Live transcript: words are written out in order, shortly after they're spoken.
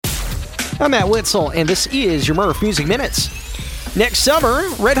I'm Matt Witzel, and this is your Merf Music Minutes. Next summer,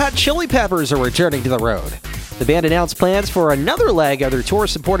 Red Hot Chili Peppers are returning to the road. The band announced plans for another leg of their tour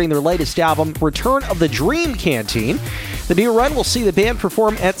supporting their latest album, Return of the Dream Canteen. The new run will see the band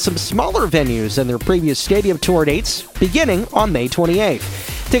perform at some smaller venues than their previous stadium tour dates, beginning on May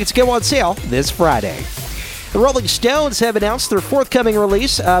 28th. Tickets go on sale this Friday. The Rolling Stones have announced their forthcoming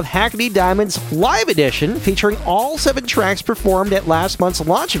release of Hackney Diamonds Live Edition, featuring all 7 tracks performed at last month's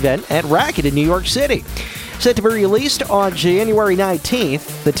launch event at Racket in New York City. Set to be released on January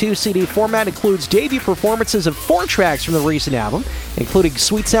 19th, the 2-CD format includes debut performances of 4 tracks from the recent album, including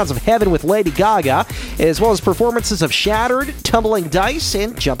Sweet Sounds of Heaven with Lady Gaga, as well as performances of Shattered, Tumbling Dice,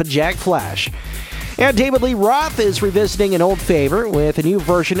 and Jumpin' Jack Flash. And David Lee Roth is revisiting an old favorite with a new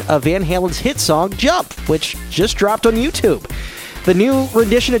version of Van Halen's hit song, Jump, which just dropped on YouTube. The new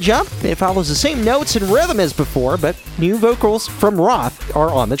rendition of Jump, it follows the same notes and rhythm as before, but new vocals from Roth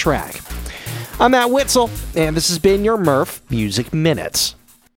are on the track. I'm Matt Witzel, and this has been your Merf Music Minutes.